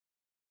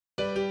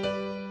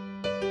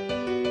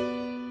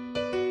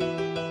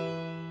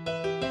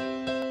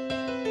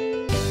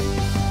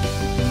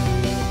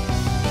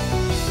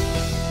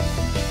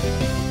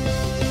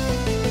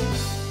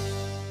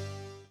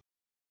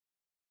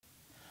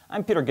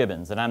I'm Peter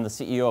Gibbons, and I'm the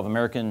CEO of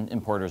American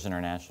Importers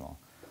International.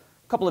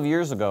 A couple of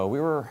years ago, we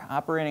were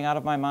operating out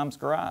of my mom's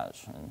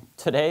garage, and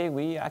today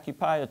we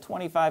occupy a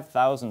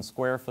 25,000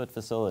 square foot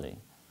facility.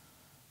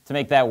 To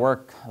make that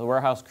work, the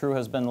warehouse crew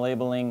has been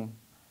labeling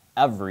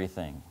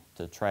everything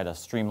to try to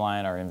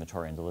streamline our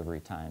inventory and delivery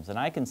times. And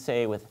I can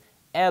say with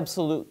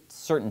absolute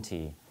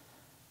certainty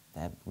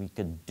that we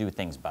could do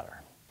things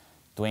better.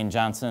 Dwayne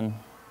Johnson,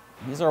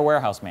 he's our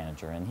warehouse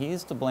manager, and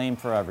he's to blame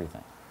for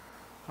everything.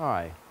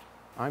 Hi,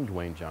 I'm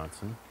Dwayne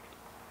Johnson.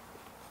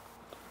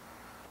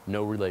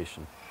 No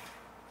relation.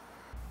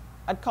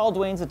 I'd call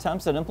Dwayne's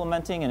attempts at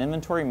implementing an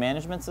inventory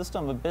management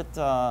system a bit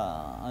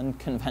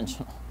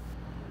unconventional.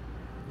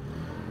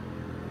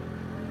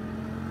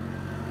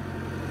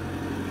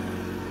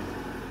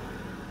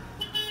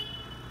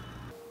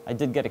 I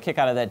did get a kick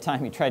out of that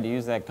time he tried to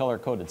use that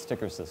color-coded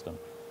sticker system.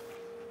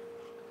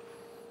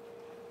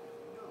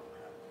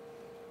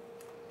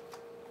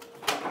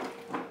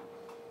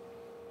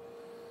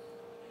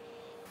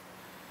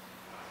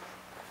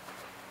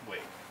 Wait,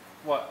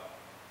 what?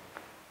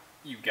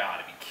 You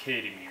gotta be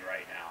kidding me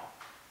right now.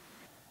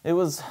 It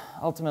was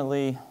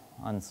ultimately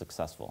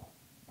unsuccessful.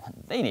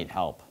 They need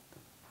help.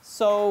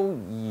 So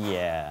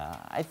yeah,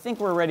 I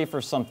think we're ready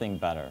for something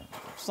better.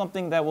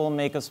 Something that will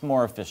make us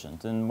more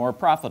efficient and more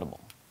profitable.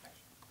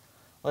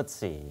 Let's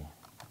see.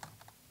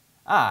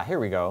 Here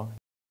we go.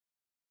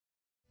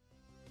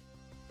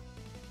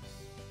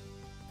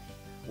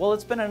 Well,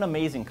 it's been an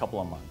amazing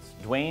couple of months.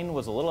 Dwayne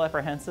was a little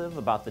apprehensive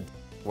about the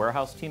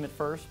warehouse team at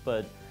first,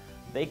 but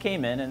they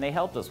came in and they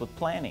helped us with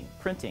planning,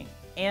 printing,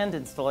 and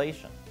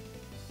installation.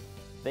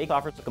 They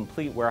offered a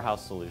complete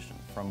warehouse solution,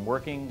 from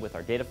working with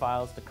our data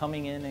files to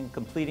coming in and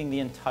completing the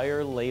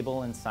entire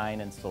label and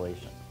sign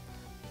installation.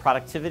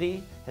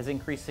 Productivity has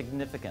increased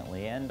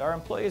significantly, and our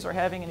employees are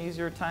having an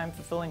easier time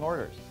fulfilling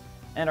orders.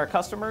 And our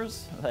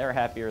customers, they're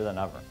happier than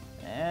ever.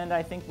 And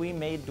I think we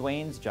made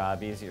Dwayne's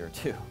job easier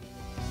too.